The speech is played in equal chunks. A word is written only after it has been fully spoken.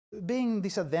Being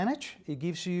disadvantaged, it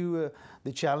gives you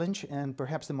the challenge and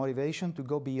perhaps the motivation to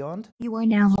go beyond. You are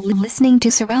now listening to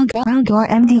Saralgor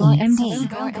MD.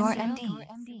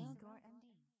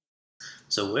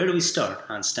 So where do we start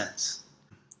on stents?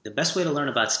 The best way to learn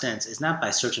about stents is not by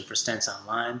searching for stents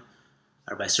online,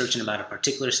 or by searching about a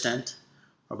particular stent,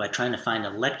 or by trying to find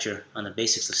a lecture on the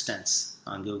basics of stents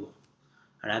on Google.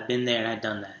 All right, I've been there and I've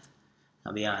done that.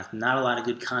 I'll be honest, not a lot of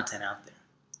good content out there.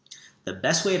 The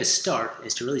best way to start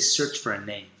is to really search for a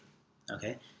name,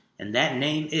 okay? And that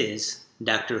name is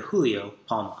Dr. Julio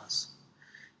Palmas.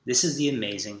 This is the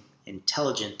amazing,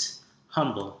 intelligent,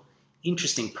 humble,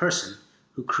 interesting person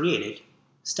who created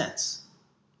stents.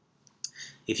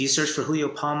 If you search for Julio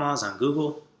Palmas on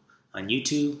Google, on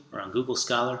YouTube, or on Google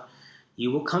Scholar,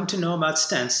 you will come to know about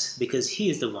stents because he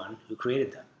is the one who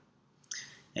created them.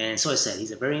 And so I said,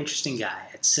 he's a very interesting guy.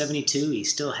 At 72, he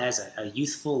still has a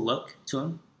youthful look to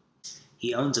him.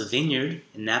 He owns a vineyard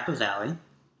in Napa Valley.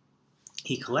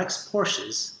 He collects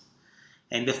Porsches.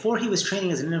 And before he was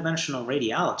training as an interventional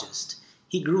radiologist,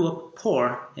 he grew up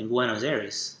poor in Buenos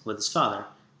Aires with his father,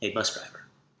 a bus driver.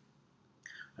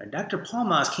 Dr.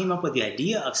 Palmas came up with the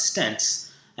idea of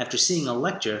stents after seeing a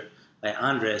lecture by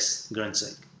Andres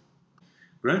Gruentzig.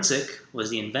 Gruentzig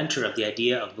was the inventor of the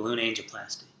idea of balloon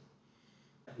angioplasty.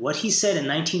 What he said in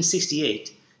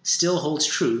 1968 still holds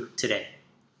true today.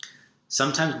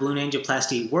 Sometimes balloon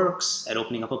angioplasty works at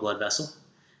opening up a blood vessel,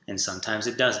 and sometimes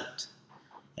it doesn't.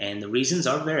 And the reasons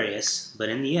are various, but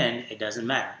in the end, it doesn't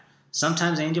matter.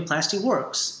 Sometimes angioplasty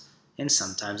works, and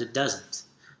sometimes it doesn't.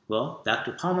 Well,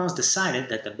 Dr. Palmas decided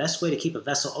that the best way to keep a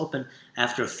vessel open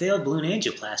after a failed balloon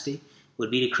angioplasty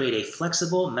would be to create a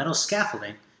flexible metal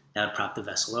scaffolding that would prop the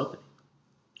vessel open.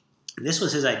 This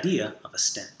was his idea of a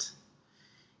stent.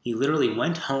 He literally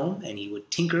went home and he would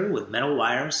tinker with metal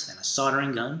wires and a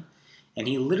soldering gun, and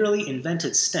he literally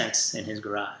invented stents in his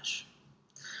garage.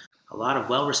 A lot of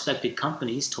well-respected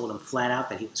companies told him flat out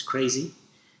that he was crazy,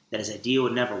 that his idea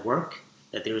would never work,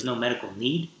 that there was no medical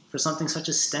need for something such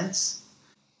as stents.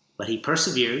 But he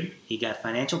persevered. He got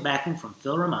financial backing from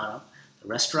Phil Romano, the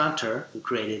restaurateur who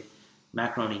created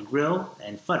Macaroni Grill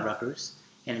and Fuddruckers,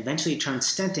 and eventually turned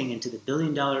stenting into the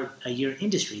billion-dollar-a-year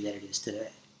industry that it is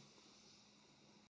today.